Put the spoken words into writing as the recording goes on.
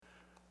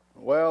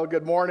Well,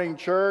 good morning,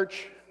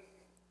 church.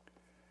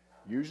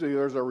 Usually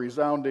there's a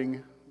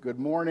resounding good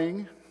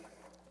morning.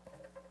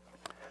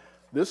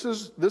 This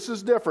is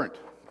different.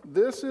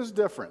 This is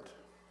different.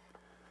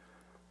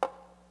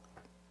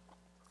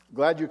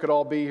 Glad you could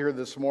all be here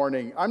this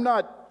morning. I'm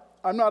not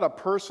a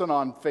person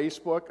on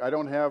Facebook. I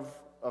don't have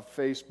a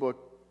Facebook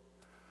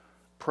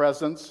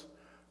presence,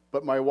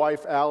 but my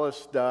wife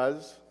Alice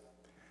does.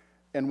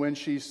 And when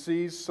she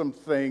sees some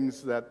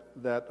things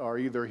that are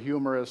either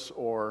humorous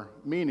or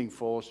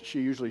meaningful,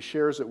 she usually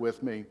shares it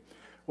with me.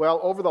 Well,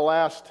 over the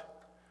last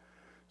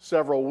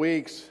several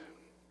weeks,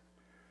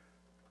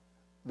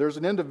 there's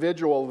an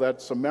individual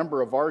that's a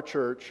member of our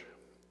church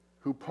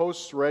who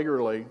posts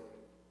regularly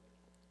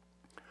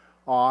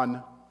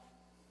on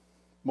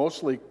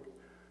mostly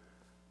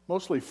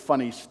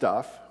funny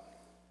stuff.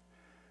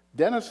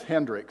 Dennis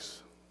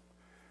Hendricks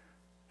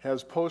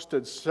has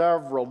posted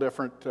several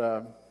different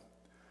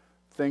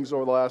things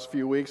over the last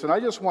few weeks, and I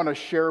just want to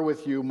share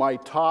with you my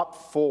top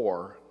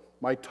four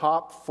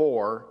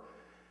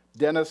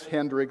Dennis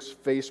Hendricks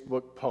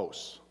Facebook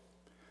posts.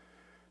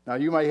 Now,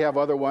 you might have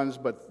other ones,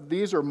 but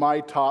these are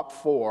my top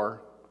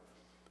four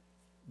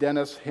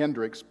Dennis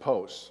Hendricks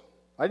posts.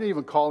 I didn't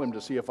even call him to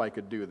see if I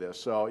could do this,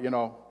 so,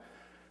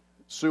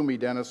 sue me,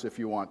 Dennis, if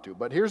you want to.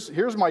 But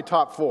here's my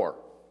top four.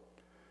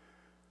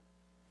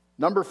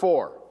 Number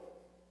 4,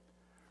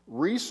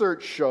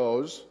 research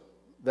shows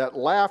that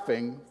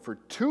laughing for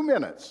 2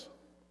 minutes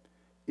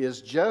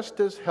is just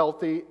as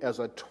healthy as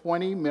a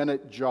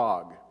 20-minute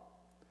jog.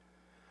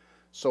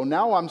 So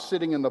now I'm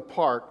sitting in the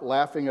park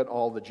laughing at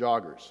all the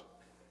joggers.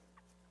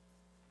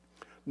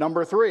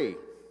 Number 3,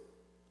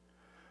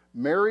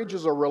 marriage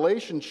is a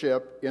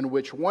relationship in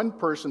which one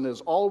person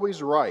is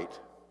always right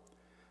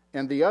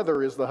and the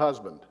other is the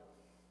husband.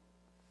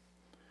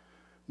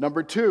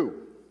 Number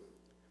 2,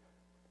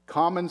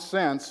 common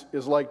sense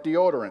is like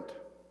deodorant.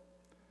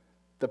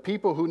 The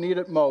people who need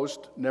it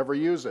most never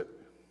use it.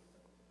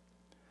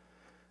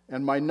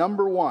 And my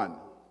number 1,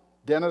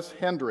 Dennis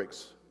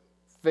Hendricks'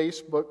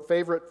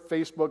 favorite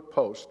Facebook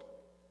post.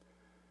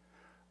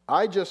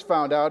 I just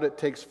found out it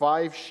takes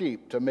 5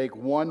 sheep to make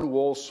one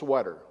wool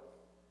sweater.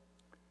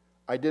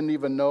 I didn't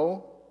even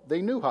know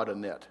they knew how to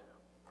knit.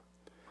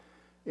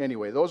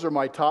 Anyway, those are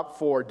my top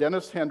 4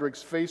 Dennis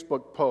Hendricks'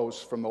 Facebook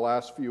posts from the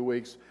last few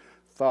weeks.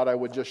 Thought I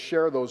would just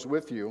share those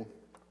with you.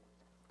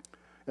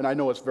 And I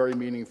know it's very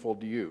meaningful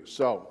to you.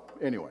 So,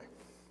 anyway.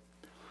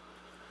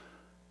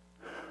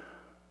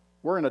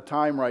 We're in a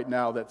time right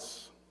now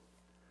that's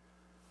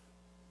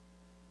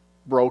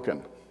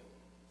broken.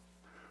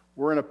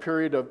 We're in a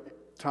period of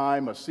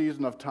time, a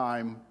season of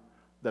time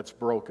that's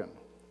broken.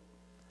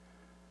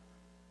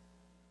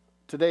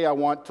 Today I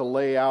want to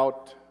lay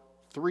out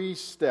 3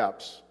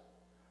 steps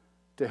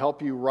to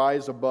help you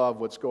rise above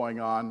what's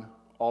going on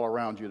all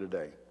around you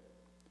today.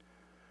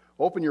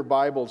 Open your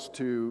Bibles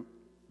to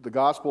the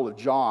Gospel of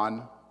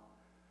John,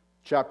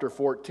 chapter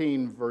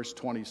 14, verse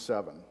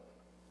 27.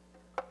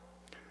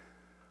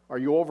 Are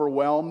you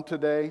overwhelmed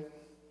today?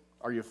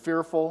 Are you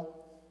fearful?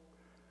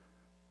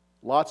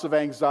 Lots of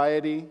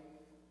anxiety?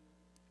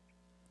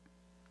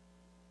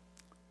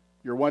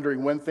 You're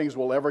wondering when things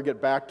will ever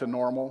get back to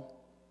normal?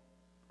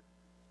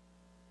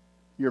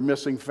 You're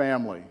missing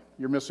family.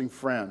 You're missing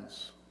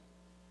friends.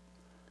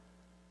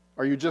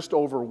 Are you just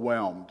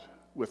overwhelmed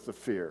with the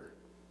fear?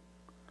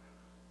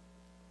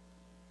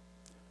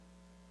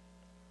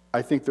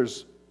 I think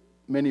there's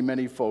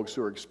many folks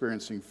who are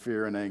experiencing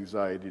fear and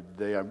anxiety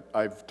today.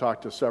 I've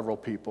talked to several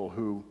people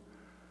who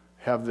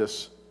have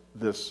this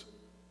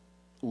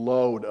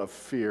load of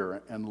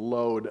fear and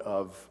load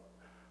of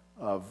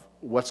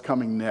what's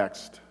coming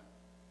next.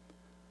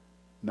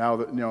 Now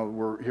that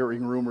we're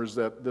hearing rumors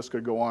that this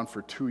could go on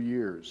for 2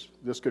 years.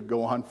 This could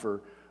go on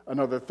for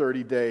another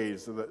 30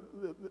 days.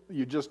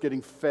 You're just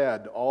getting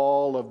fed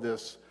all of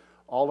this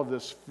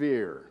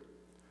fear.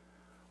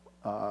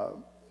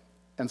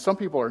 And some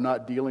people are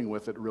not dealing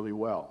with it really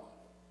well.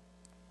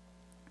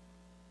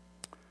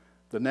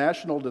 The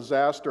National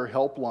Disaster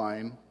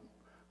Helpline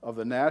of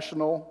the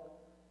National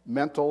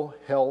Mental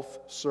Health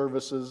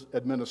Services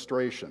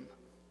Administration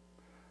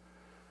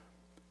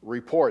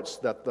reports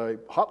that the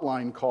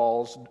hotline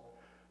calls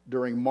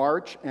during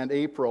March and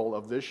April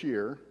of this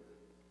year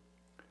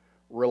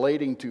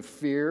relating to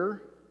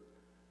fear,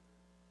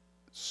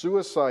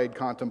 suicide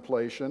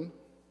contemplation,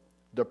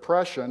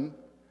 depression,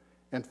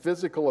 and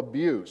physical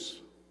abuse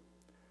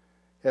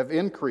have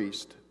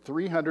increased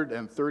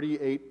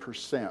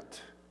 338%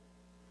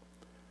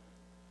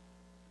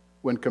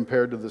 when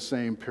compared to the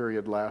same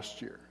period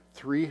last year.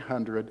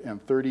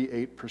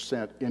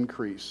 338%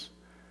 increase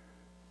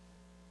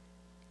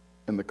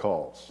in the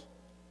calls.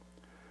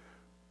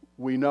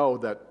 We know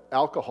that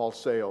alcohol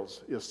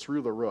sales is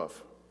through the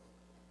roof.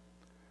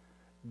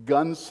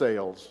 Gun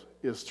sales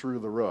is through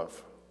the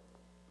roof.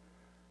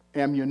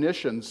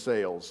 Ammunition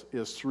sales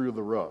is through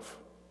the roof.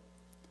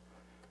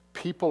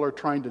 People are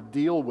trying to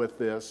deal with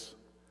this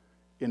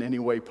in any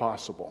way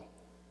possible.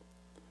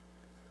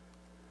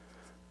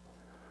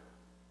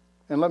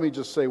 And let me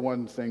just say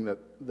one thing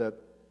that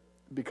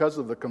because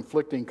of the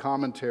conflicting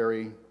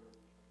commentary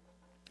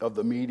of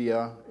the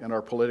media and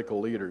our political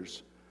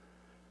leaders,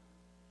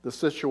 the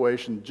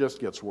situation just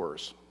gets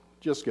worse.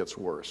 Just gets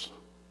worse.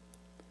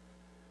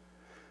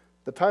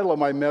 The title of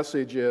my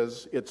message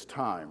is, It's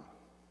Time.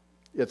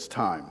 It's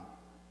time.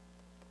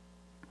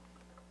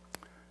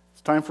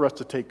 It's time for us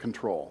to take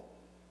control.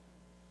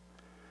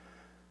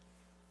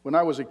 When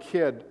I was a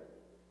kid,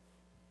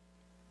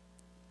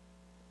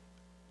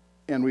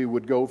 and we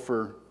would go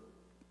for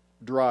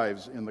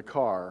drives in the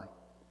car,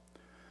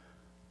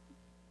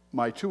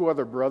 my two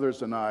other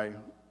brothers and I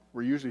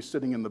were usually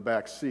sitting in the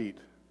back seat.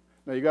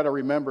 Now you got to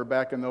remember,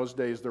 back in those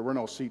days there were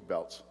no seat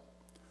belts.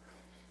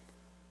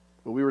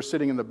 But we were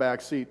sitting in the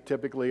back seat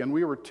typically, and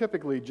we were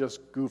typically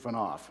just goofing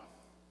off.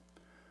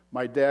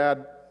 My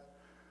dad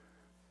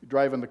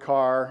driving the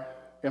car,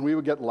 and we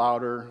would get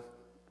louder,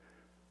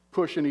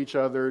 pushing each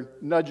other,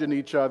 nudging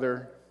each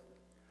other,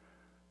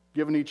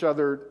 giving each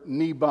other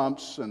knee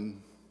bumps,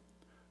 and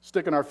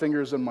sticking our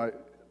fingers in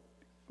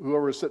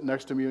whoever was sitting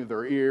next to me in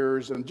their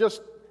ears, and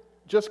just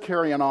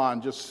carrying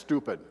on, just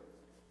stupid.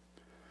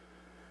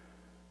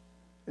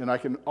 And I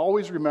can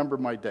always remember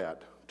my dad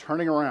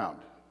turning around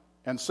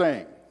and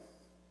saying,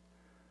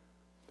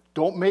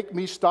 "Don't make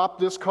me stop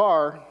this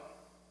car."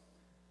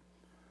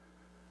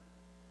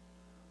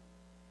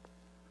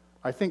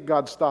 I think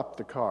God stopped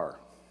the car.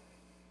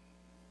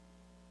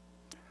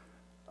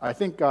 I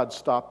think God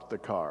stopped the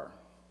car.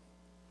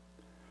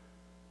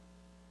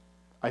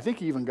 I think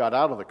he even got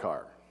out of the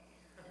car.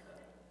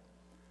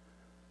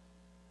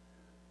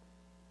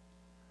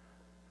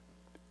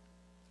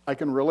 I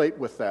can relate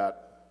with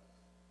that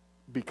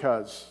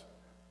because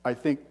I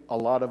think a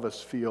lot of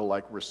us feel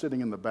like we're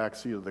sitting in the back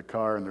seat of the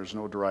car and there's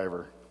no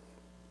driver.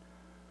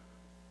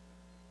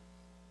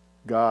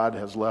 God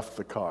has left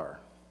the car.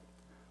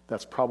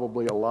 That's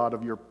probably a lot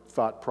of your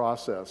thought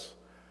process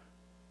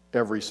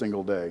every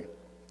single day.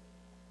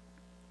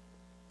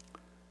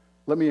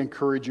 Let me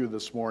encourage you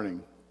this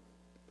morning.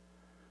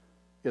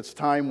 It's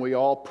time we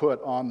all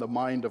put on the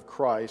mind of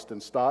Christ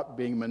and stop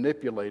being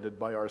manipulated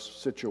by our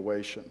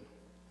situation.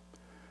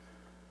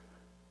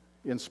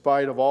 In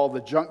spite of all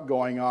the junk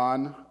going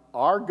on,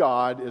 our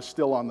God is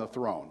still on the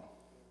throne.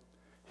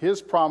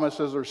 His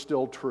promises are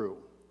still true.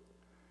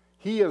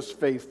 He is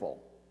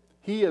faithful.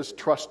 He is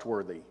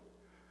trustworthy.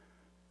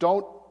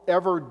 Don't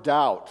ever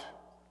doubt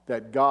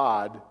that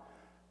God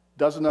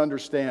doesn't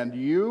understand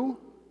you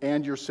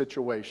and your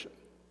situation.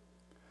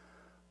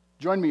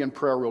 Join me in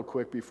prayer real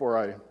quick before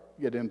I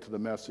get into the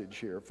message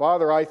here.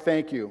 Father, I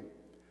thank you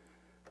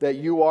that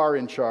you are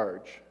in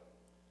charge.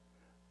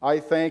 I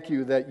thank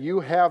you that you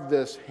have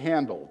this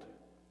handled.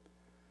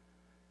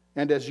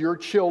 And as your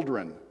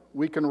children,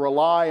 we can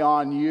rely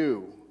on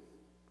you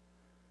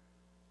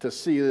to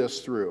see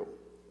this through.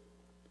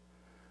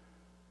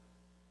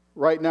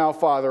 Right now,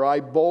 Father,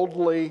 I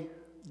boldly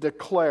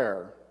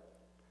declare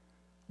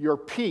your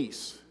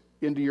peace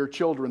into your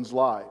children's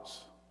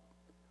lives.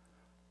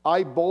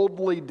 I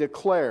boldly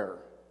declare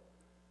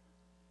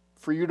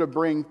for you to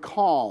bring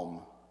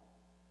calm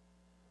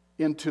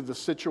into the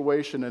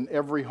situation in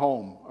every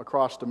home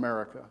across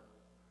America.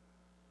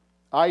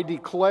 I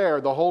declare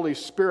the Holy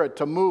Spirit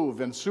to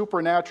move in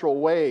supernatural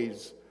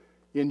ways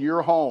in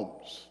your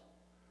homes.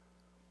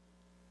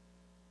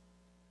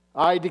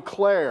 I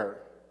declare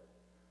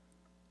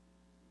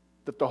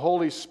that the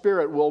Holy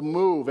Spirit will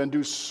move and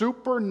do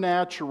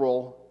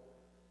supernatural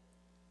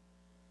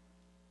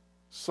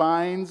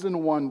signs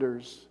and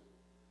wonders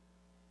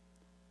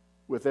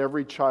with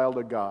every child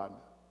of God.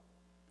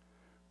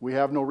 We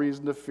have no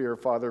reason to fear,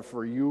 Father,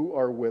 for you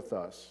are with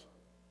us.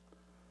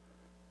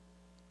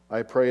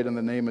 I pray it in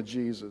the name of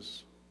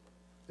Jesus.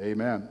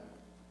 Amen.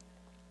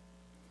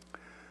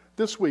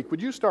 This week,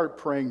 would you start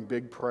praying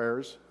big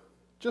prayers?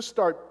 Just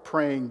start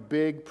praying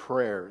big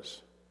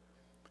prayers.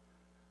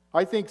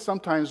 I think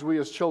sometimes we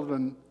as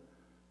children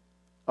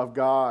of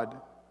God,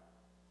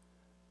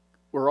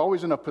 we're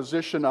always in a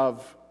position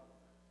of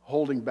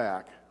holding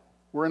back.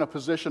 We're in a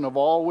position of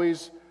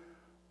always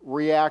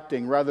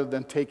reacting rather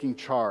than taking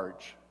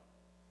charge.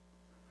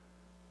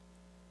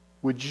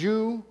 Would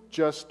you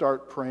just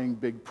start praying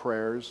big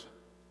prayers?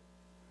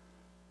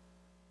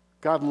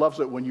 God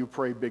loves it when you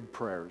pray big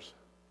prayers.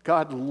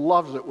 God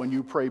loves it when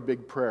you pray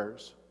big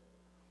prayers.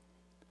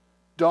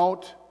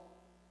 Don't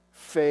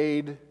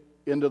fade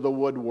into the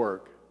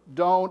woodwork.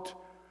 Don't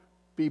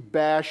be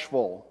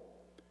bashful.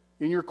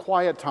 In your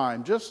quiet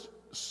time, just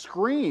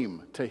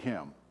scream to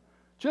him.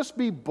 Just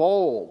be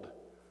bold.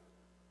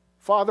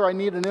 Father, I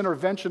need an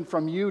intervention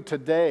from you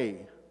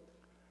today.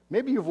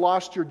 Maybe you've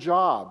lost your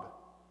job.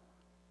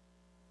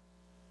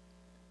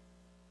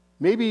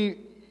 Maybe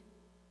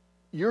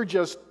you're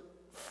just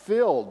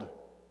filled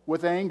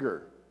with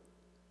anger.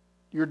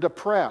 You're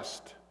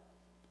depressed.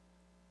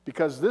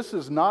 Because this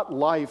is not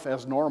life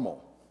as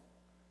normal.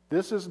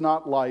 This is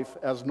not life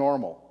as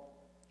normal.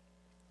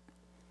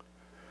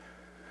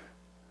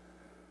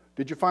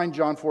 Did you find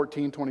John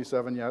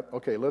 14:27 yet?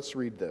 Okay, let's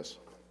read this.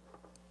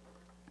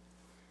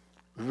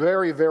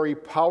 Very, very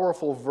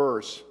powerful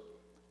verse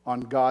on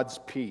God's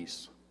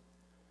peace.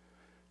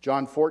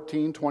 John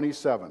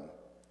 14:27.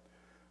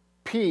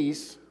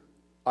 Peace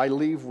I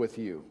leave with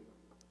you.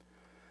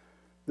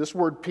 This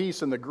word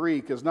peace in the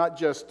Greek is not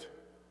just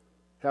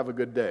have a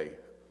good day.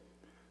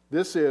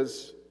 This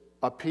is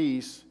a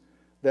peace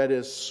that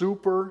is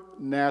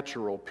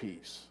supernatural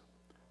peace.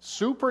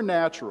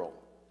 Supernatural.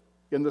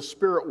 In the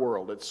spirit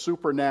world, it's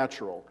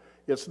supernatural.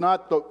 It's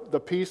not the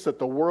peace that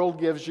the world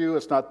gives you.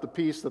 It's not the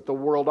peace that the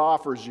world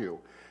offers you.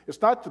 It's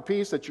not the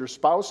peace that your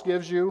spouse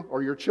gives you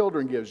or your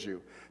children gives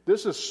you.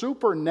 This is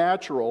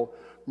supernatural,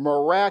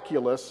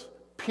 miraculous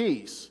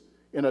peace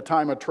in a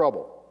time of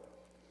trouble.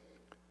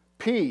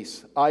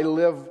 Peace I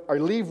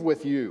leave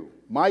with you.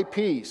 My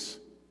peace,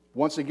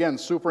 once again,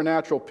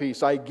 supernatural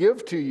peace, I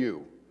give to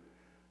you.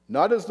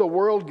 Not as the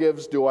world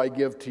gives do I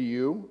give to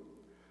you.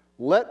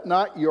 Let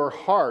not your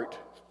heart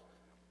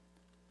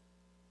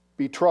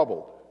be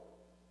troubled,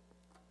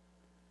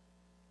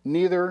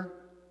 neither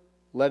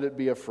let it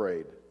be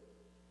afraid.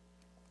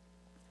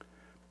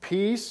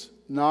 Peace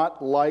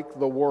not like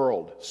the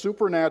world.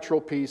 Supernatural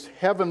peace,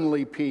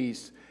 heavenly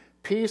peace,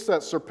 peace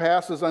that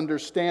surpasses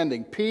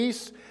understanding,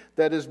 peace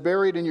that is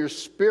buried in your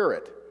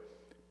spirit,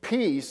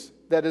 peace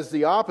that is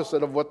the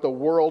opposite of what the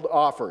world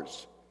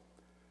offers,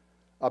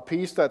 a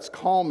peace that's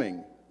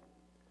calming.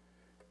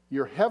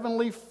 Your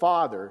heavenly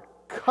Father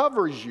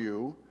covers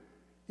you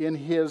in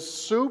His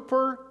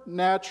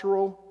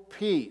supernatural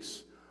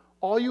peace.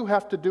 All you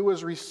have to do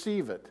is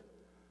receive it.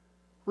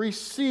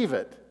 Receive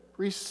it.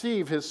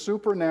 Receive His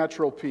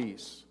supernatural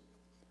peace.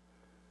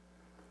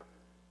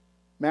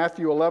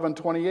 Matthew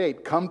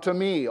 11:28, come to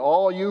me,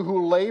 all you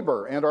who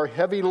labor and are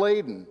heavy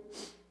laden,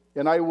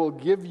 and I will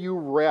give you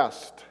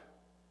rest.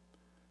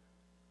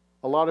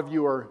 A lot of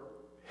you are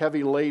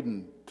heavy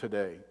laden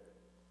today.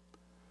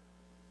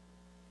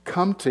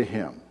 Come to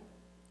Him,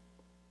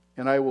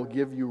 and I will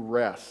give you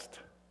rest.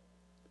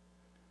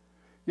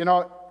 You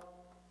know,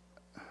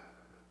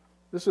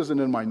 this isn't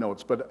in my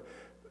notes, but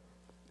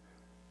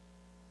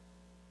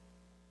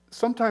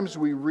sometimes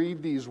we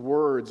read these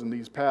words and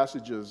these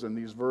passages and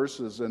these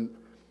verses and,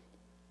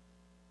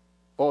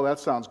 oh, that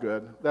sounds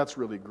good. That's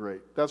really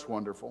great. That's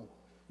wonderful.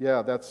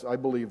 Yeah, I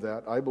believe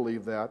that. I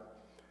believe that.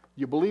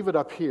 You believe it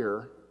up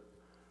here,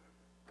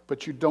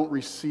 but you don't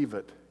receive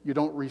it. You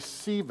don't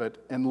receive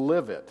it and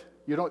live it.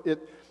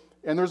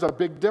 And there's a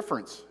big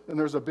difference.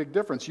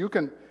 You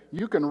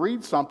can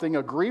read something,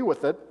 agree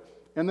with it,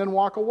 and then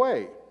walk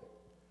away.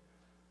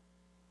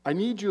 I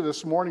need you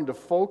this morning to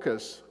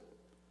focus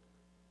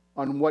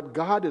on what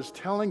God is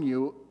telling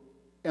you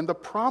and the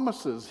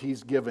promises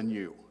He's given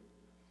you.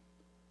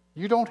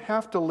 You don't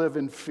have to live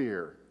in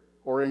fear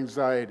or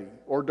anxiety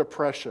or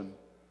depression.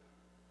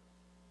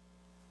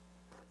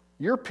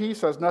 Your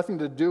peace has nothing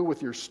to do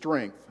with your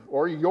strength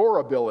or your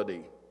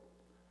ability.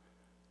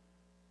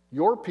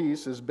 Your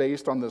peace is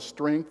based on the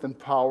strength and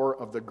power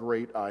of the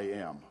great I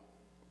am.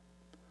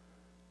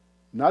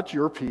 Not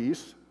your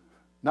peace,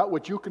 not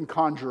what you can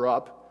conjure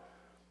up,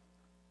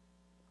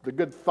 the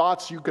good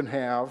thoughts you can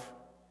have.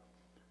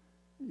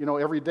 You know,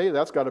 every day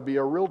that's got to be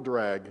a real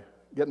drag.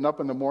 Getting up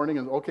in the morning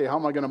and, okay, how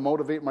am I going to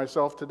motivate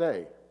myself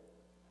today?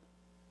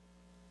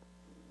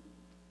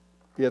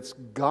 It's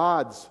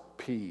God's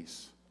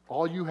peace.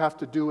 All you have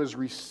to do is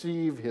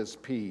receive His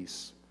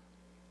peace.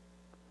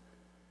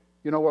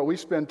 You know what? We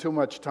spend too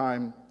much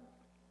time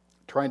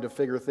trying to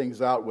figure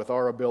things out with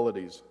our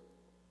abilities.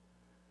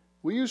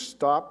 Will you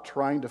stop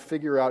trying to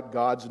figure out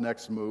God's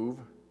next move?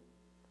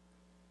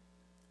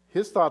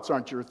 His thoughts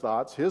aren't your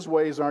thoughts. His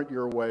ways aren't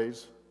your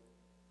ways.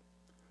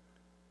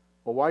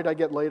 Well, why did I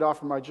get laid off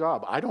from my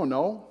job? I don't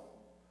know.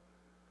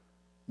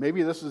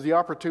 Maybe this is the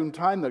opportune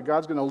time that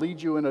God's going to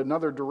lead you in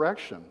another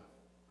direction.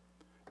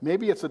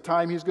 Maybe it's the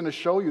time He's going to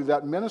show you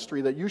that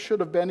ministry that you should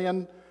have been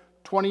in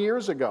 20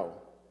 years ago.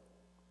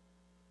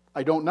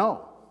 I don't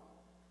know.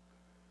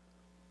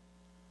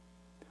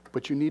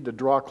 But you need to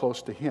draw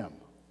close to Him.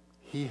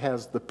 He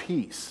has the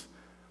peace.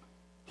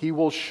 He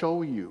will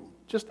show you.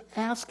 Just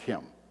ask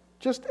Him.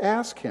 Just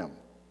ask Him.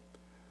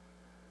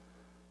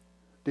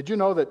 Did you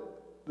know that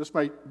this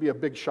might be a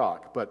big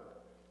shock,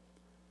 but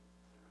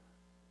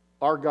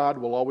our God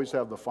will always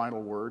have the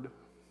final word?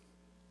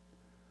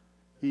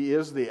 He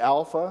is the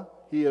Alpha.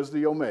 He is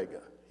the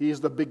Omega. He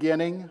is the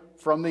beginning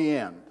from the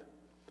end.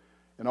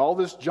 And all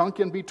this junk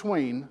in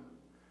between,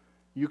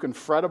 you can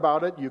fret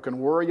about it, you can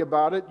worry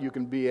about it, you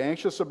can be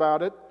anxious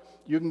about it,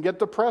 you can get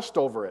depressed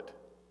over it.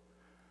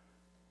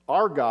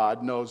 Our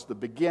God knows the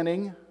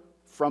beginning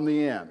from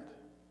the end.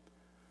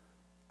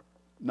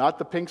 Not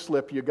the pink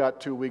slip you got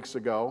 2 weeks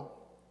ago,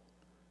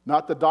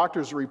 not the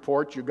doctor's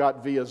report you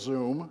got via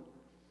Zoom,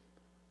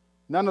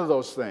 none of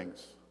those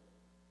things.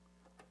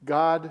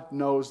 God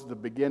knows the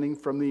beginning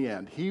from the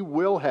end. He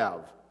will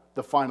have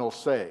the final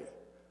say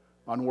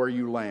on where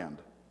you land.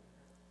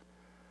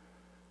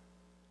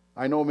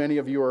 I know many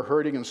of you are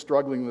hurting and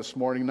struggling this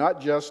morning,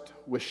 not just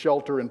with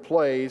shelter in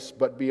place,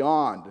 but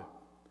beyond,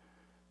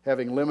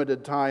 having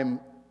limited time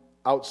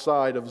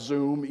outside of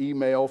Zoom,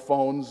 email,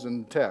 phones,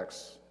 and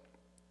texts.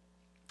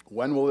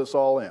 When will this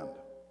all end?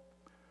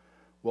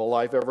 Will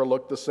life ever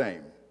look the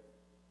same?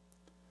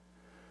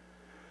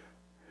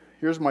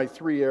 Here's my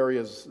 3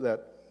 areas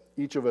that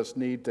each of us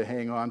need to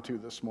hang on to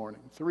this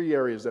morning. 3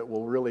 areas that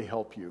will really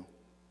help you.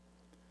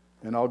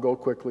 And I'll go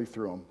quickly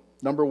through them.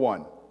 Number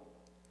 1,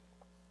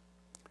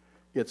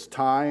 it's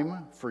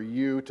time for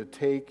you to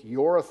take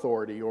your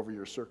authority over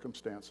your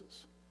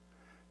circumstances.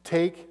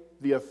 Take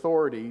the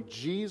authority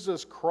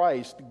Jesus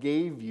Christ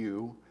gave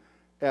you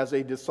as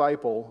a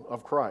disciple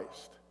of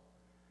Christ.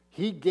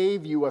 He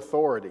gave you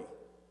authority.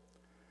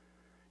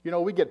 You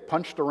know, we get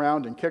punched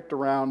around and kicked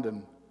around,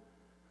 and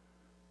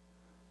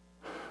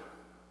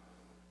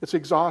it's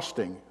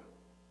exhausting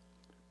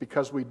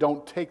because we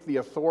don't take the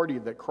authority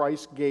that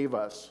Christ gave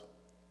us.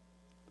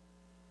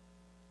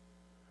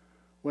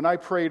 When I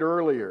prayed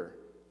earlier,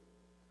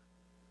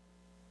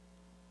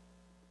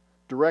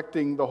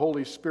 directing the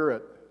Holy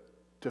Spirit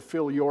to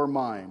fill your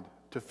mind,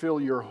 to fill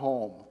your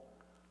home,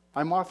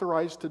 I'm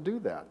authorized to do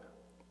that.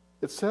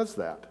 It says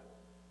that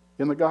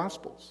in the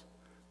Gospels.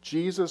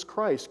 Jesus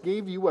Christ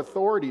gave you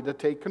authority to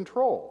take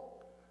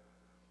control.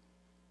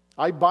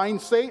 I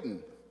bind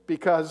Satan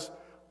because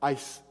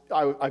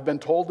I've been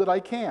told that I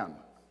can.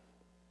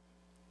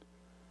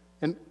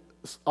 And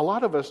a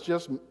lot of us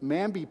just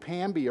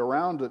mamby-pamby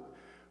around it.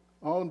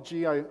 Oh,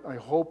 gee, I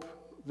hope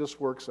this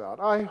works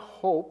out. I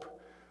hope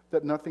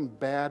that nothing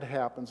bad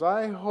happens.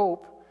 I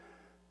hope.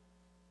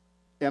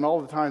 And all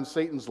the time,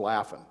 Satan's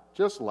laughing,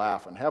 just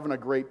laughing, having a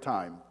great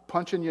time,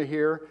 punching you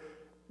here.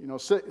 You know,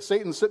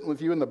 Satan's sitting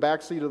with you in the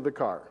back seat of the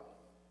car,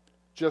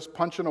 just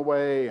punching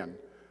away and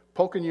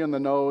poking you in the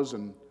nose,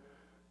 and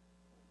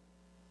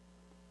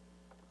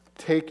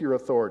take your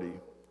authority.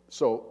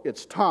 So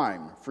it's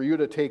time for you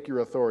to take your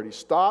authority.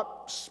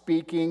 Stop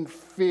speaking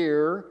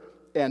fear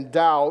and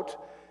doubt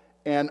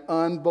and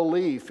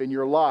unbelief in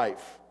your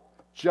life.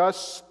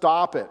 Just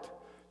stop it.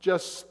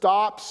 Just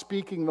stop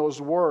speaking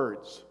those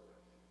words.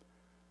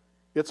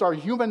 It's our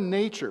human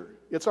nature.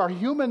 It's our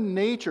human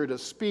nature to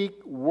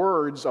speak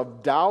words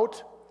of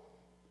doubt.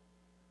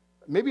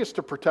 Maybe it's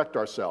to protect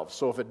ourselves.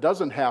 So if it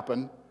doesn't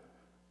happen,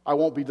 I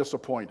won't be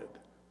disappointed.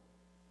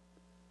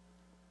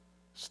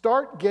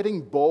 Start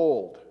getting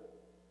bold.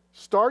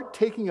 Start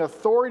taking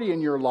authority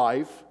in your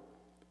life,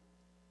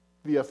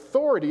 the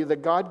authority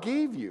that God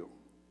gave you.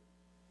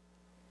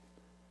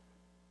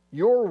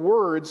 Your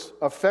words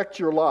affect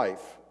your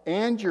life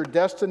and your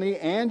destiny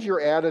and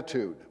your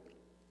attitude.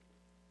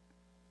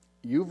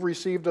 You've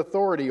received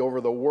authority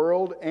over the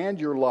world and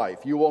your life.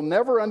 You will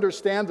never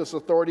understand this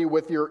authority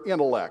with your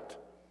intellect.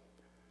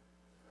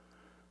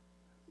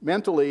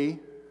 Mentally,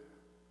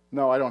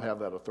 no, I don't have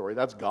that authority.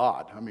 That's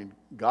God. I mean,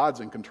 God's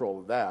in control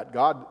of that.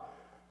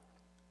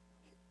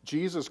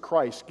 Jesus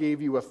Christ gave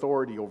you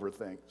authority over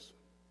things.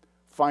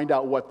 Find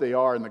out what they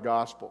are in the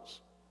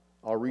Gospels.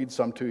 I'll read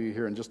some to you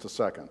here in just a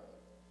second.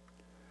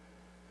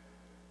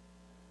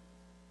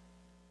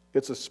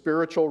 It's a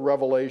spiritual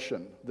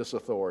revelation, this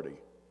authority,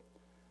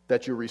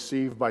 that you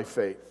receive by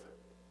faith.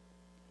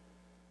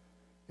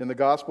 In the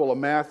Gospel of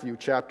Matthew,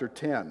 chapter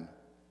 10,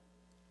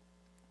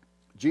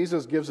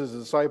 Jesus gives his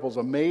disciples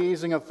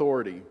amazing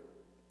authority.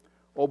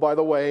 Oh, by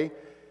the way,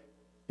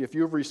 if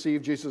you've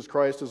received Jesus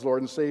Christ as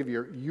Lord and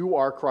Savior, you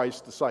are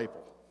Christ's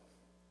disciple.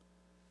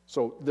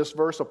 So this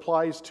verse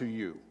applies to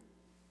you.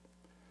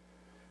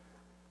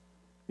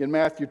 In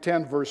Matthew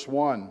 10, verse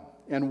 1,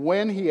 and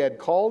when he had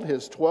called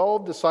his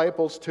 12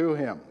 disciples to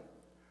him,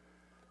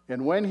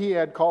 and when he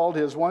had called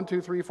his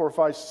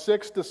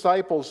 6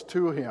 disciples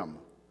to him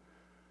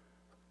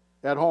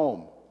at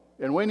home,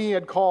 and when he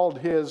had called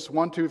his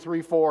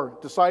 4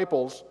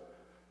 disciples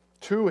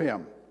to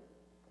him,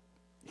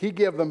 he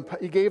gave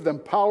them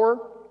power.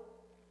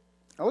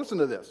 Now listen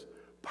to this.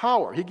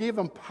 Power. He gave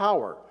them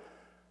power.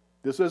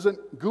 This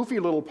isn't goofy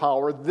little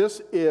power.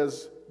 This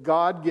is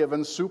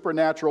God-given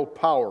supernatural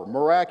power,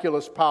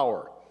 miraculous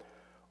power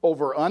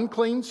over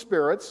unclean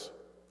spirits,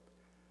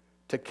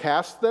 to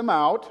cast them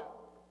out,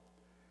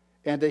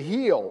 and to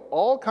heal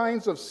all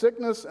kinds of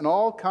sickness and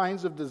all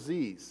kinds of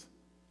disease.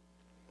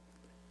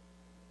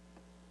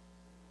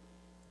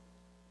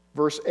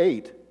 Verse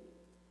 8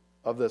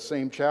 of the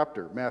same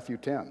chapter, Matthew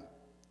 10.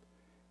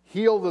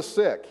 Heal the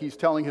sick, he's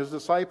telling his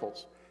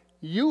disciples.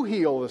 You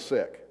heal the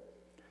sick.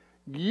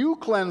 You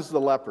cleanse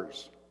the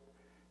lepers.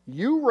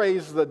 You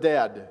raise the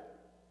dead.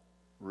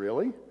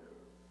 Really?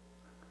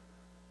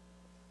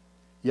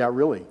 Yeah,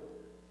 really.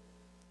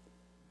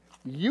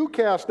 You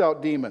cast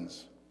out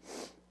demons.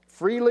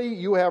 Freely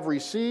you have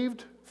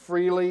received,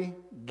 freely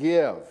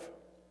give.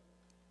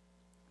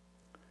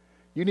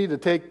 You need to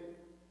take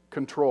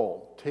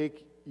control.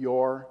 Take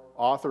your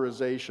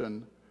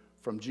authorization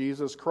from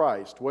Jesus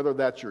Christ, whether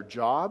that's your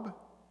job,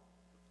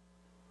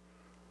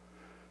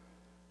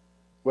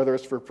 whether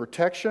it's for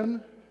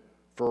protection,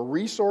 for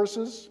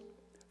resources,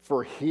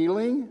 for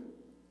healing.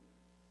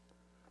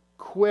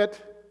 Quit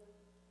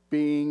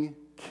being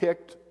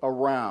kicked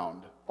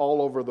around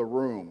all over the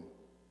room.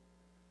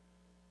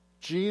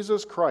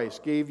 Jesus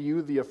Christ gave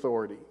you the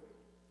authority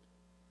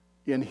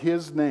in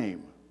his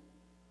name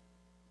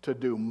to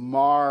do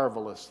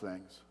marvelous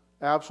things,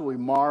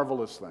 absolutely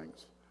marvelous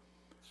things.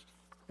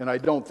 And I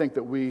don't think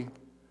that we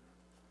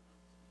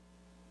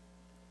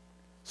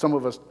Some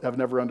of us have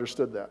never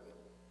understood that.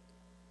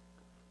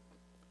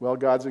 Well,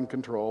 God's in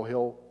control.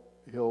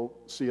 He'll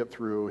see it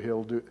through.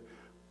 He'll do.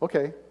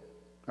 Okay,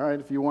 all right.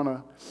 If you want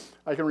to,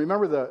 I can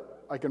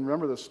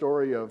remember the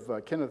story of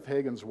Kenneth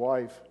Hagin's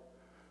wife,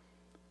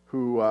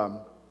 who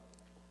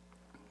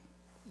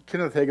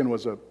Kenneth Hagin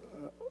was a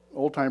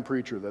old-time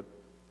preacher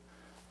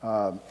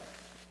that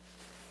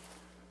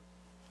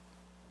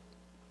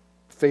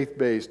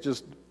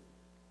faith-based,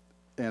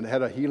 and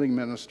had a healing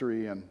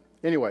ministry. And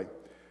anyway,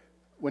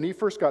 when he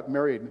first got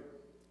married,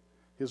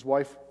 his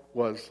wife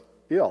was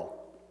ill,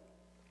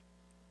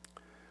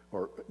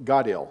 or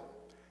got ill.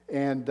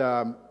 And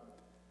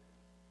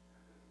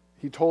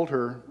he told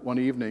her one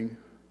evening,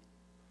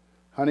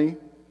 honey,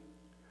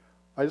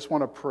 I just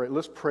want to pray.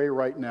 Let's pray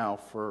right now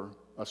for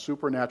a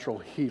supernatural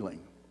healing.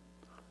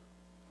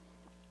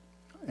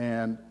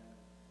 And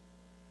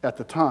at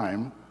the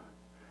time,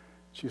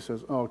 she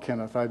says, oh,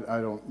 Kenneth, I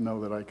don't know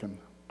that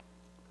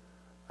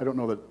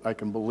I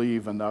can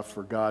believe enough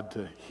for God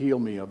to heal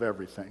me of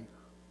everything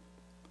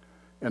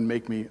and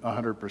make me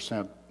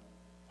 100%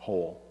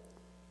 whole.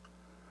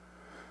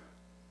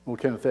 Well,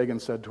 Kenneth Hagin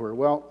said to her,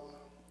 well,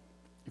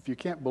 if you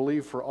can't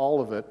believe for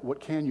all of it, what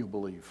can you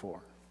believe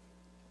for?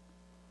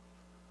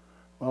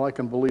 Well, I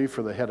can believe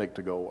for the headache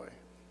to go away.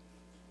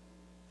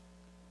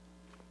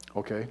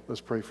 Okay,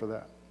 let's pray for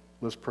that.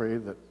 Let's pray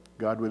that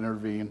God would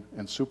intervene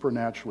and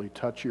supernaturally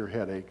touch your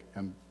headache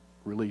and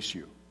release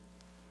you.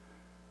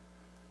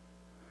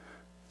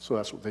 So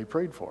that's what they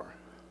prayed for.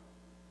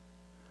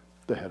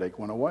 The headache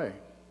went away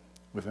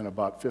within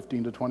about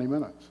 15 to 20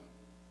 minutes.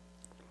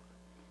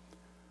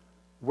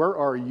 Where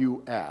are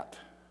you at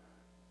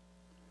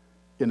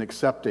in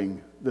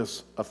accepting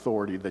this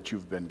authority that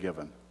you've been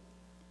given?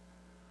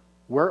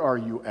 Where are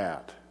you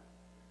at?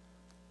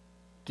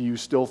 Do you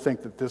still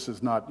think that this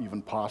is not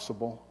even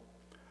possible?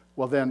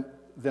 Well, then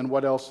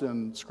what else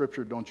in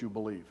Scripture don't you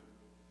believe?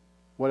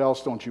 What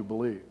else don't you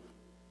believe?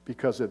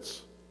 Because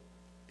it's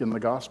in the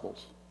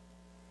Gospels.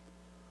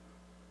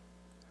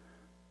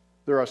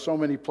 There are so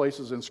many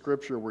places in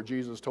Scripture where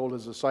Jesus told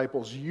his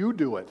disciples, you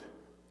do it.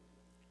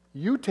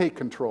 You take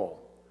control.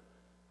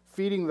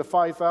 Feeding the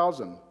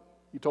 5,000,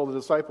 he told the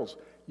disciples,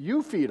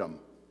 you feed them.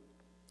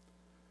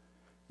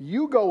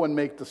 You go and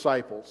make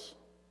disciples.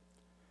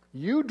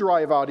 You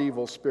drive out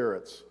evil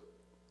spirits.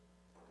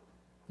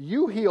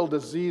 You heal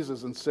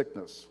diseases and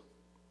sickness.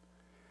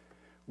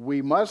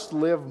 We must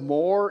live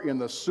more in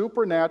the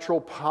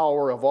supernatural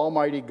power of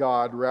Almighty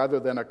God rather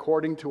than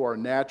according to our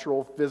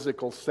natural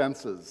physical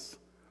senses.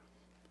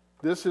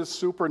 This is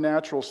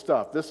supernatural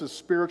stuff. This is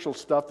spiritual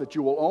stuff that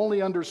you will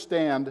only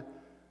understand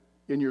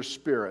in your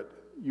spirit.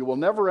 You will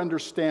never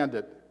understand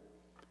it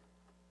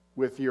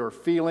with your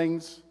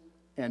feelings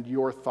and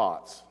your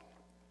thoughts.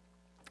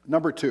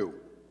 Number 2,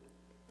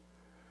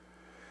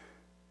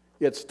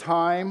 it's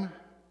time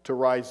to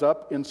rise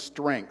up in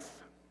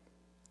strength.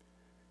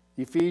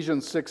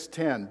 Ephesians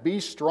 6:10, be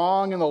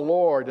strong in the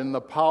Lord and in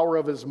the power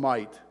of his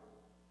might.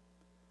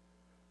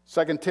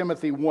 2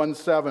 Timothy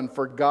 1:7,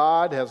 for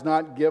God has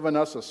not given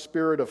us a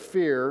spirit of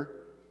fear,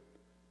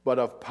 but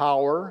of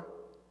power.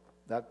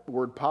 That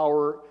word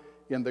power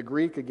in the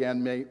Greek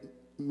again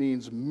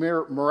means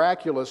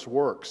miraculous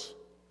works,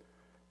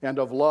 and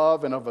of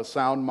love and of a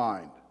sound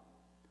mind.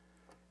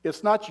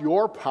 It's not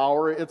your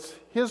power, it's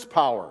his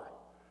power.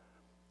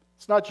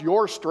 It's not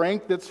your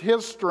strength, it's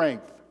his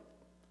strength.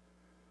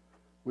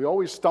 We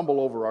always stumble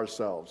over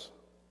ourselves.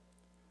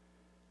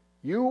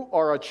 You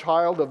are a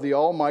child of the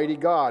Almighty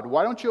God.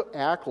 Why don't you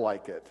act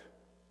like it?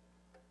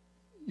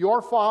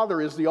 Your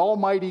Father is the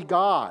Almighty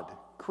God,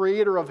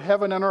 creator of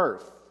heaven and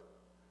earth.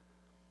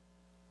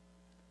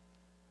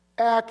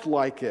 Act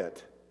like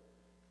it.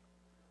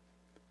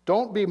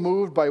 Don't be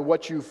moved by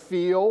what you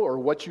feel or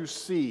what you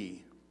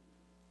see.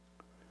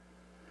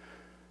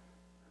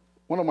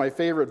 One of my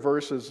favorite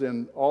verses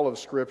in all of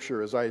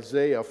Scripture is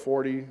Isaiah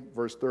 40,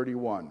 verse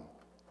 31.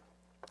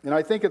 And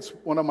I think it's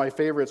one of my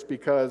favorites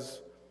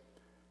because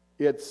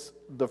it's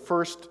the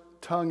first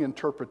tongue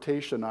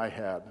interpretation I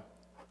had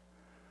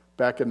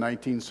back in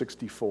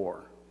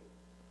 1964.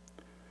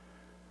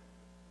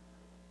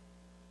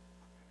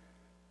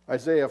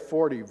 Isaiah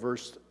 40,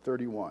 verse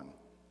 31.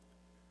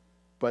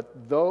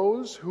 But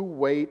those who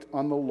wait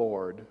on the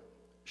Lord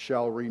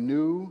shall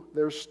renew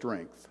their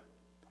strength.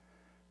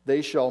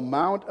 They shall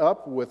mount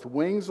up with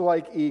wings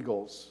like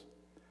eagles.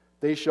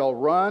 They shall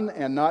run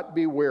and not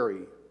be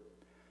weary.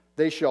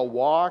 They shall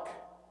walk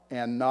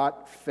and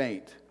not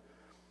faint.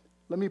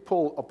 Let me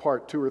pull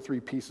apart 2 or 3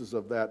 pieces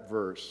of that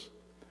verse.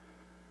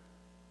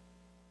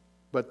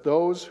 But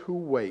those who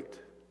wait,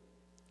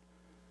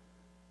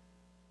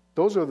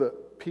 those are the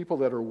people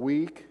that are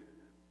weak,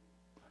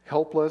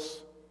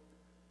 helpless,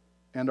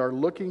 and are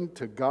looking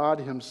to God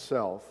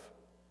himself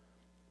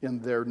in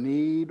their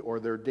need or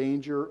their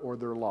danger or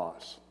their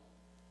loss.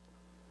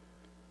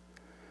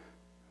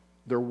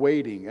 They're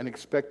waiting and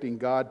expecting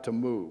God to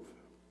move.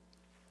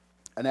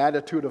 An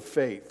attitude of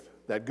faith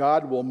that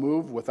God will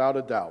move without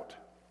a doubt.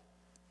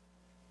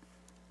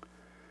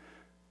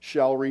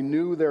 Shall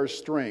renew their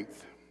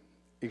strength,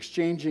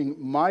 exchanging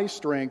my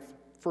strength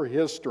for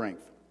His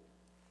strength,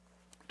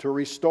 to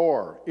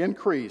restore,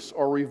 increase,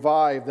 or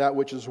revive that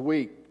which is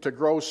weak, to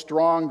grow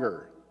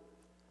stronger.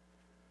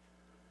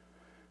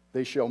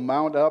 They shall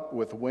mount up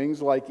with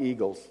wings like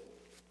eagles.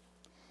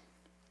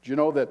 Do you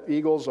know that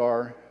eagles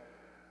are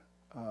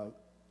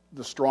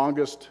the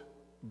strongest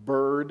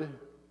bird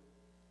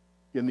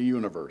in the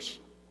universe?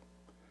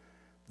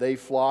 They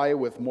fly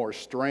with more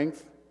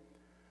strength.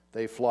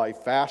 They fly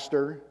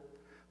faster.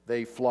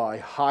 They fly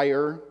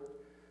higher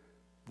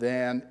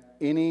than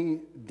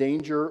any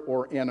danger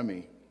or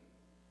enemy.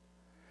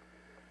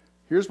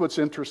 Here's what's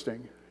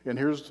interesting, and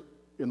here's,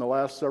 in the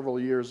last several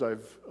years,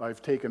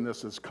 I've taken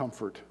this as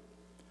comfort.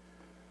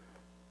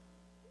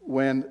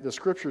 When the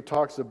scripture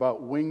talks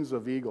about wings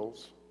of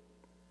eagles,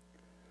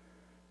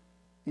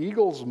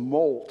 eagles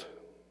molt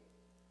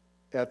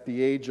at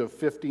the age of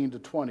 15 to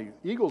 20.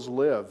 Eagles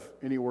live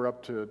anywhere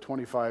up to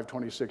 25,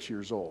 26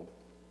 years old.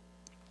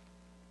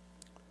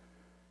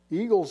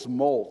 Eagles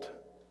molt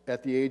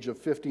at the age of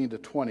 15 to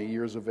 20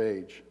 years of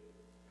age.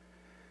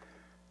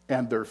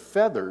 And their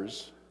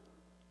feathers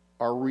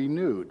are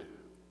renewed.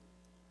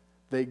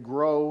 They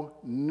grow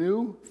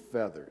new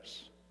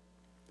feathers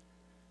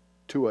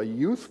to a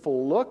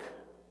youthful look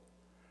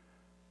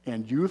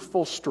and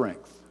youthful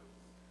strength.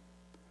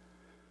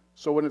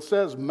 So when it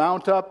says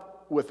mount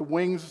up with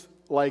wings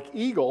like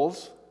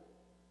eagles,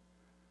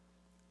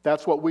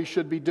 that's what we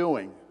should be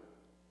doing.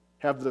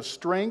 Have the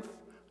strength,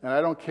 and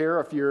I don't care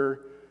if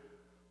you're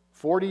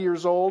 40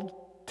 years old,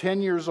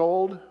 10 years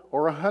old,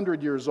 or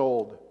 100 years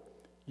old.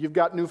 You've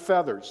got new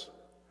feathers.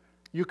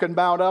 You can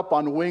mount up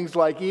on wings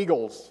like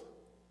eagles.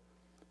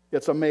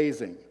 It's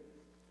amazing.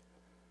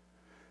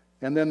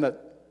 And then the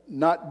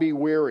not be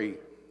weary.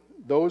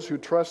 Those who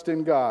trust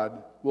in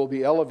God will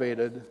be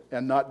elevated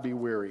and not be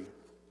weary.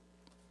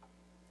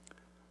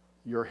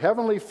 Your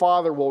heavenly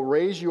Father will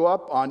raise you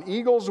up on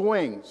eagle's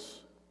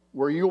wings,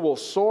 where you will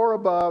soar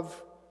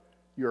above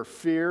your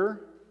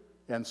fear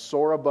and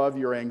soar above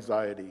your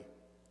anxiety.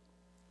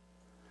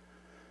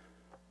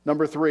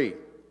 Number 3,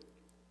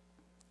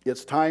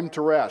 it's time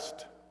to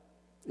rest.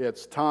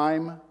 It's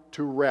time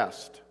to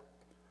rest.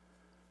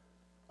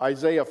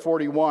 Isaiah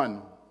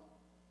 41,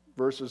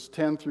 verses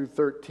 10 through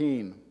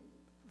 13.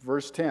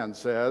 Verse 10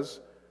 says,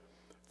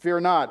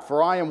 "Fear not,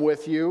 for I am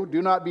with you.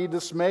 Do not be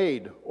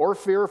dismayed, or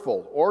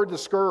fearful, or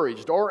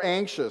discouraged, or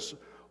anxious,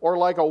 or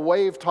like a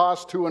wave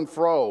tossed to and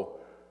fro.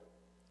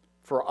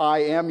 For I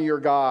am your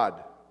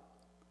God.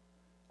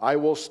 I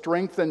will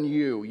strengthen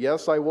you.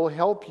 Yes, I will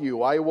help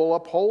you. I will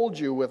uphold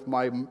you with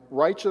my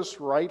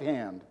righteous right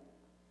hand.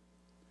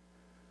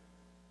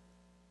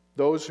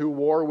 Those who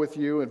war with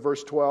you," in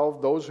verse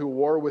 12, "those who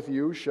war with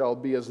you shall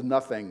be as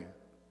nothing."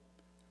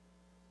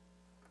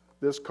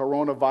 This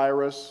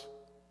coronavirus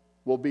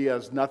will be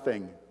as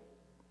nothing.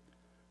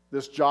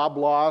 This job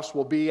loss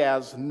will be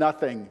as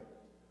nothing.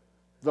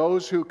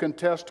 Those who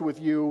contest with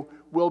you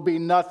will be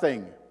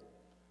nothing.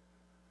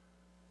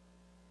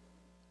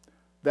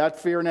 That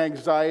fear and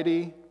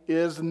anxiety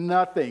is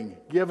nothing.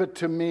 Give it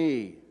to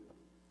me.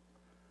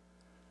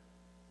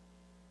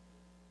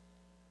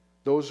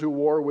 Those who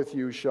war with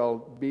you shall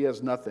be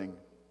as nothing,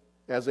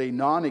 as a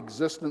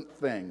non-existent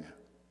thing.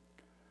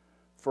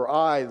 For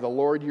I, the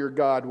Lord your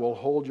God, will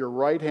hold your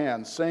right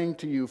hand, saying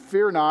to you,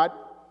 "Fear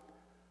not,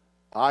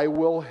 I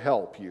will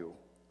help you."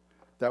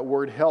 That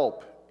word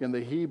help in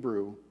the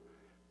Hebrew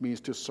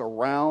means to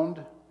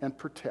surround and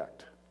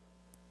protect.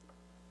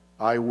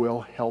 I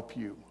will help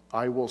you.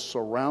 I will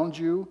surround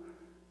you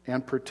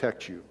and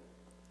protect you.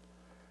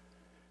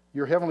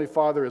 Your Heavenly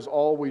Father is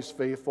always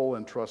faithful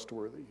and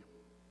trustworthy.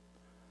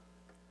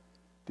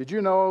 Did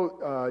you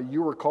know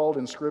you were called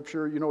in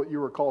Scripture? You know what you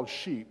were called?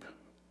 Sheep.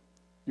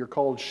 You're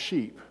called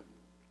sheep.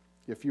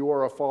 If you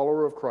are a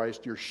follower of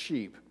Christ, you're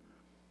sheep.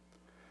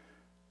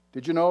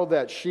 Did you know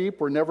that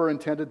sheep were never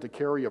intended to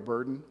carry a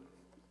burden?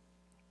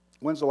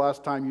 When's the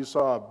last time you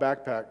saw a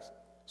backpack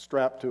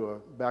strapped to a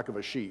back of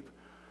a sheep?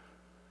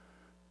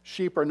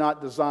 Sheep are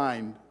not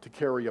designed to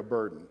carry a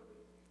burden.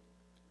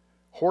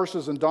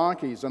 Horses and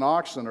donkeys and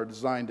oxen are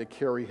designed to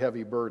carry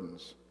heavy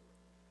burdens.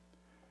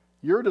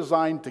 You're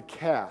designed to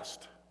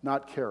cast,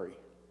 not carry.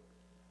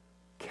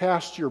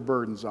 Cast your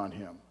burdens on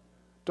Him.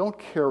 Don't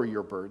carry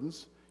your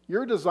burdens.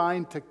 You're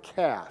designed to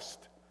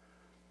cast.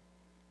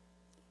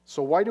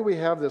 So why do we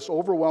have this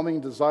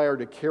overwhelming desire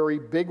to carry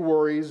big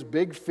worries,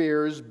 big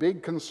fears,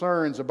 big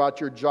concerns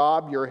about your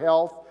job, your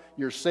health,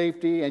 your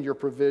safety, and your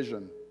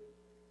provision?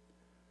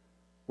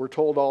 We're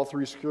told all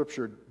through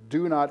Scripture,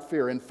 do not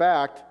fear. In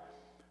fact,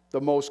 the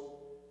most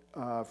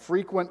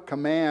frequent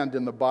command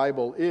in the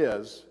Bible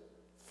is,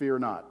 fear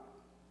not.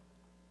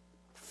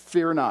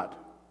 Fear not.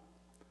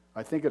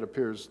 I think it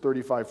appears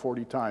 35,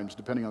 40 times,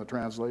 depending on the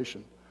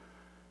translation.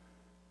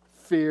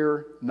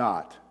 Fear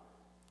not.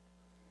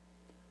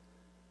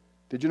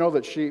 Did you know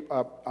that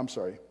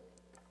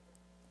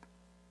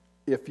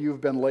if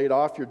you've been laid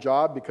off your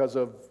job because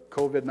of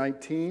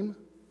COVID-19,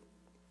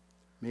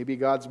 maybe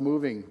God's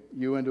moving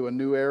you into a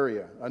new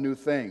area, a new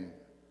thing,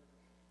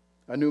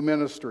 a new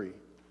ministry.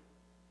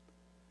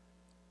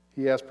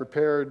 He has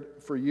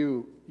prepared for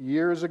you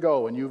years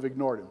ago and you've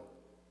ignored him.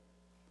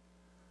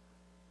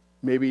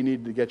 Maybe he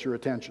needed to get your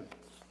attention.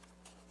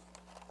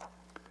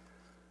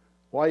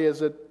 Why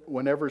is it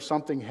whenever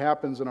something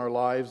happens in our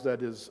lives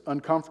that is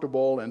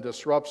uncomfortable and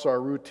disrupts our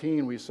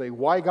routine, we say,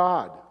 "Why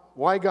God?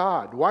 Why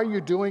God? Why are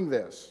you doing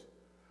this?"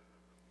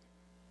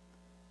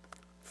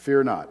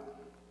 Fear not,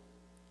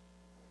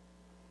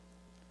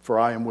 for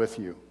I am with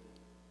you.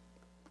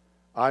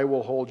 I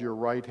will hold your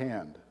right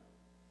hand,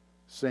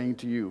 saying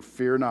to you,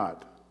 "Fear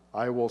not,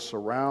 I will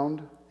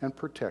surround and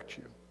protect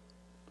you."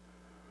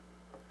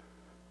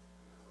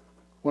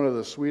 One of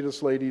the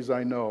sweetest ladies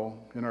I know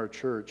in our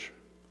church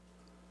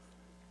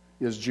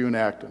is June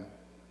Acton.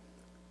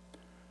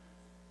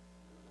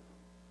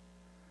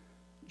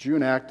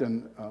 June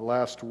Acton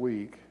last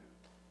week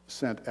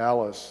sent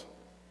Alice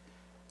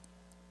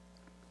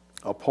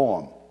a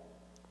poem.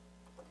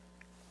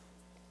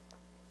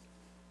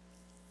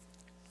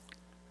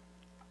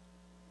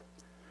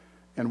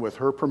 And with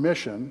her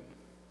permission,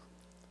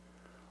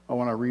 I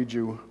want to read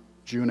you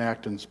June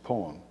Acton's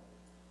poem.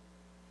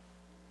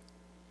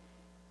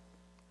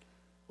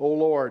 "O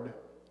Lord,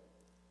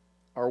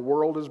 our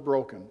world is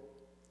broken.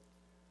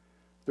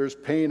 There's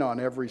pain on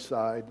every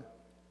side.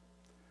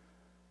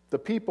 The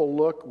people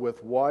look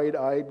with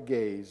wide-eyed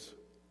gaze.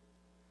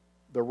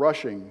 The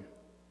rushing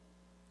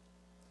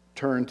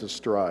turn to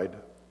stride.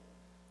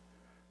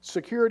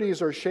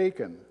 Securities are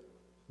shaken.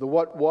 The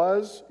what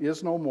was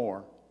is no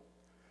more.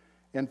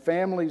 And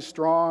families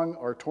strong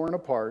are torn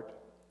apart,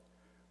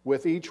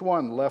 with each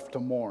one left to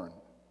mourn.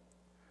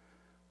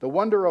 The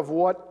wonder of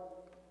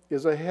what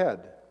is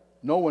ahead,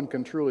 no one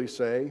can truly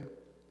say.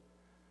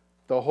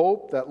 The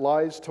hope that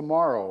lies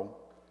tomorrow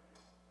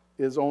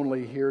is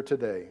only here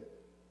today.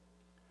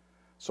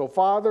 So,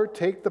 Father,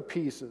 take the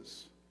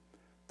pieces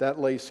that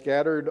lay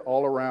scattered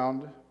all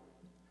around,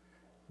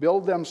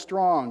 build them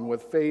strong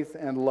with faith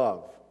and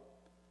love,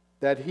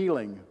 that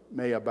healing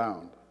may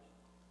abound.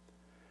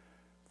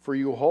 For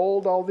you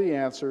hold all the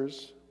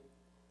answers.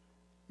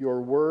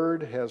 Your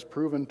word has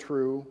proven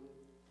true,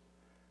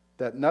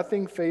 that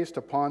nothing faced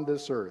upon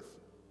this earth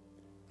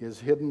is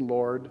hidden,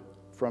 Lord,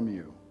 from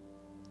you."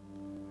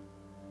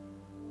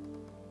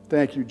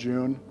 Thank you,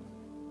 June.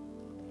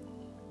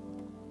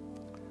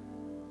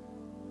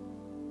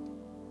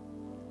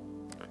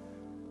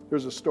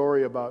 There's a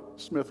story about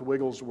Smith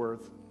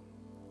Wigglesworth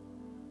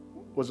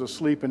was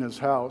asleep in his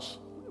house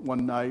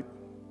one night,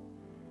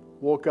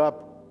 woke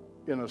up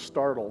in a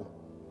startle,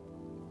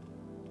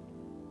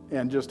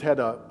 and just had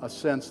a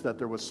sense that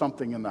there was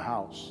something in the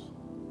house.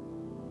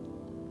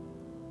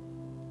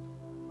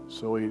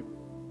 So he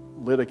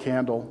lit a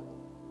candle,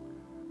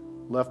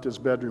 left his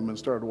bedroom, and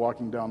started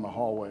walking down the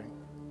hallway.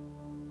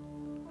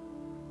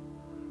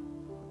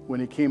 When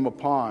he came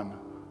upon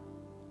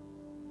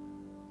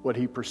what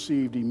he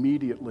perceived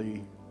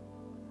immediately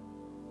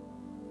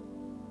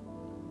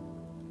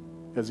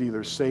as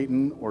either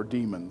Satan or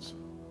demons,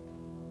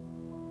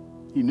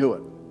 he knew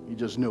it. He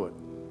just knew it.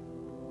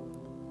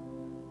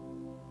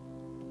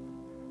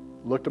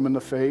 Looked him in the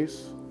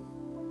face,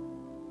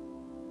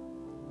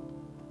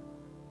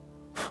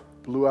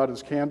 blew out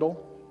his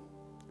candle,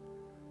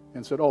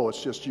 and said, "Oh,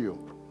 it's just you,"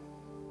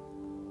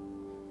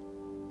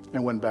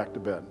 and went back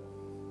to bed.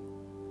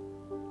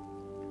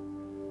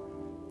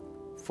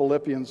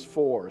 Philippians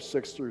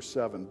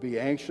 4:6-7, "Be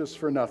anxious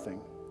for nothing,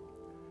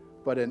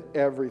 but in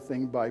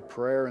everything by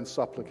prayer and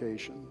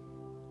supplication.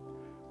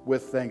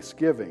 With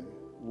thanksgiving,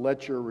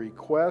 let your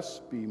requests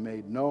be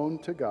made known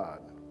to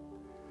God.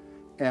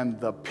 And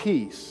the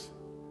peace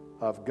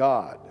of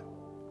God,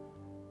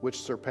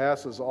 which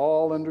surpasses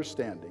all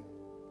understanding,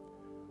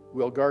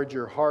 will guard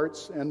your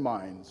hearts and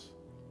minds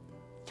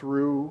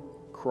through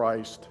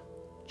Christ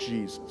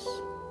Jesus."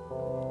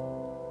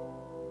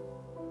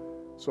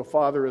 So,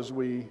 Father, as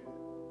we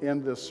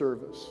end this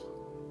service,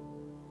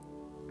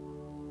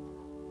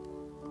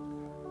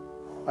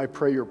 I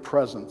pray your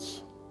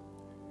presence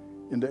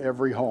into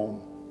every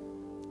home.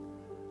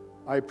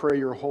 I pray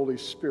your Holy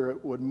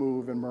Spirit would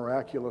move in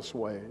miraculous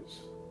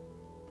ways.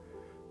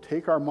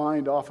 Take our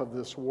mind off of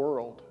this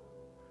world.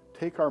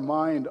 Take our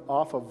mind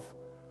off of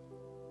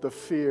the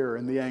fear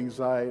and the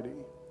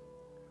anxiety.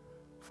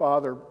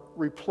 Father,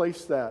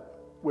 replace that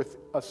with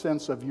a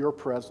sense of your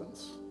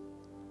presence.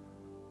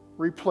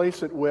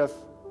 Replace it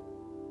with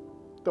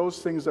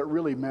those things that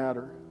really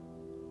matter.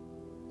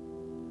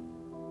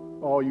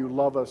 Oh, you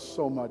love us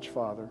so much,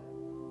 Father.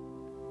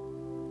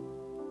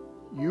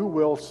 You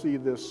will see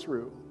this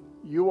through.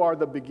 You are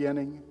the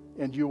beginning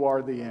and you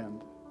are the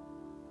end.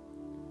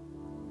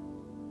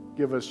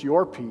 Give us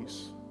your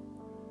peace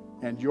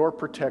and your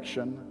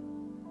protection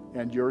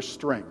and your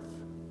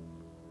strength.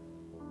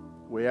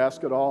 We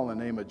ask it all in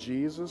the name of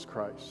Jesus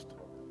Christ.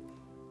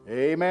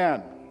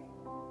 Amen.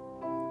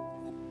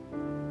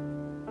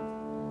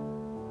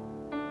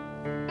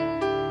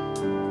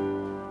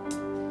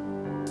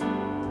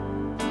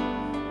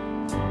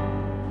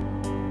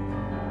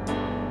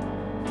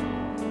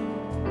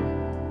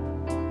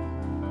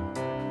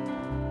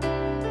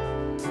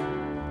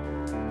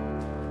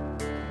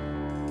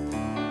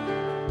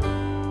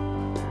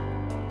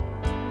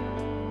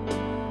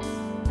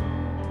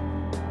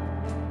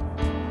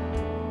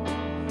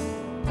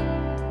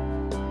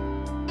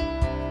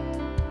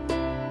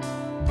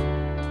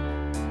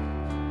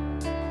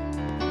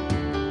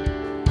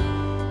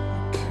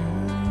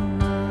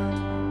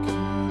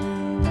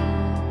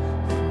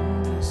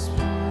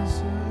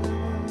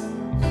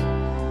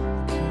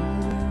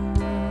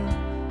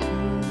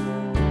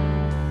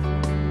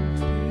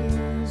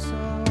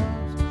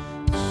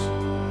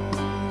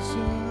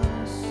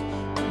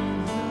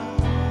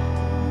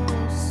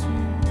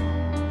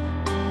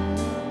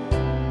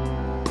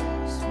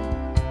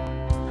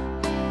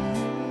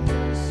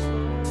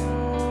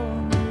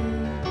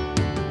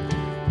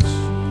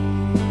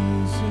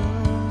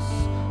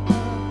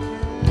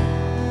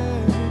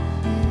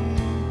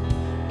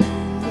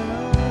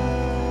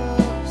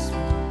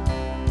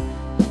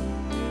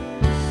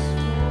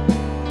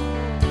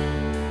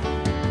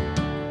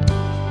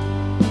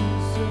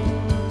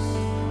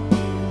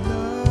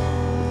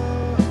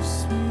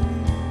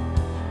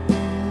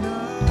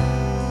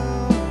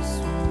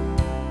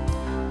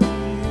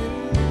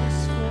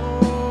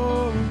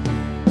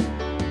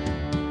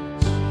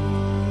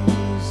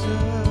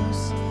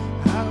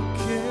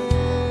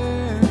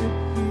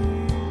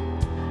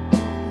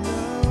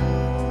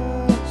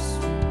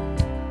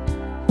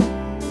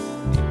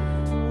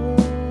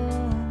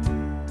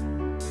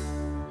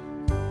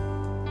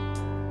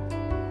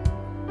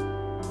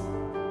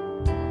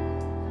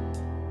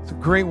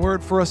 Great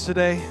word for us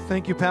today.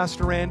 Thank you,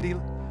 Pastor Randy.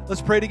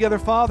 Let's pray together.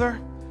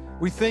 Father,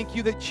 we thank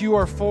you that you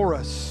are for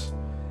us.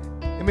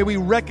 And may we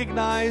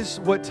recognize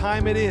what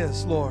time it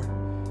is, Lord.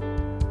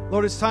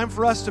 Lord, it's time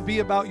for us to be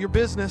about your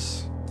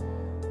business,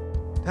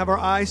 to have our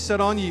eyes set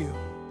on you.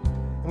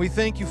 And we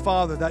thank you,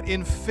 Father, that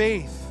in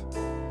faith,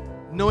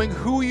 knowing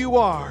who you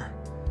are,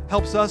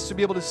 helps us to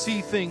be able to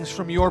see things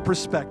from your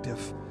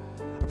perspective.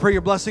 I pray your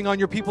blessing on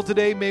your people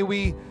today. May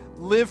we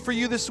live for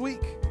you this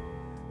week.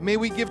 May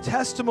we give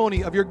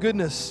testimony of your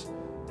goodness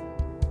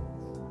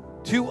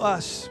to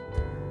us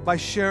by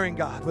sharing,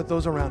 God, with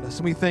those around us.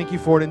 And we thank you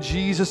for it in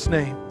Jesus'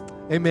 name.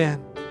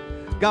 Amen.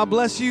 God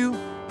bless you.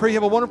 Pray you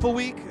have a wonderful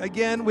week.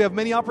 Again, we have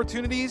many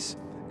opportunities.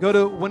 Go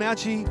to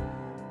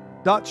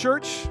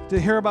Wenatchee.church to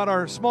hear about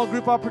our small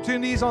group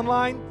opportunities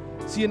online.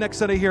 See you next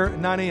Sunday here at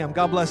 9 a.m.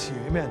 God bless you.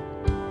 Amen.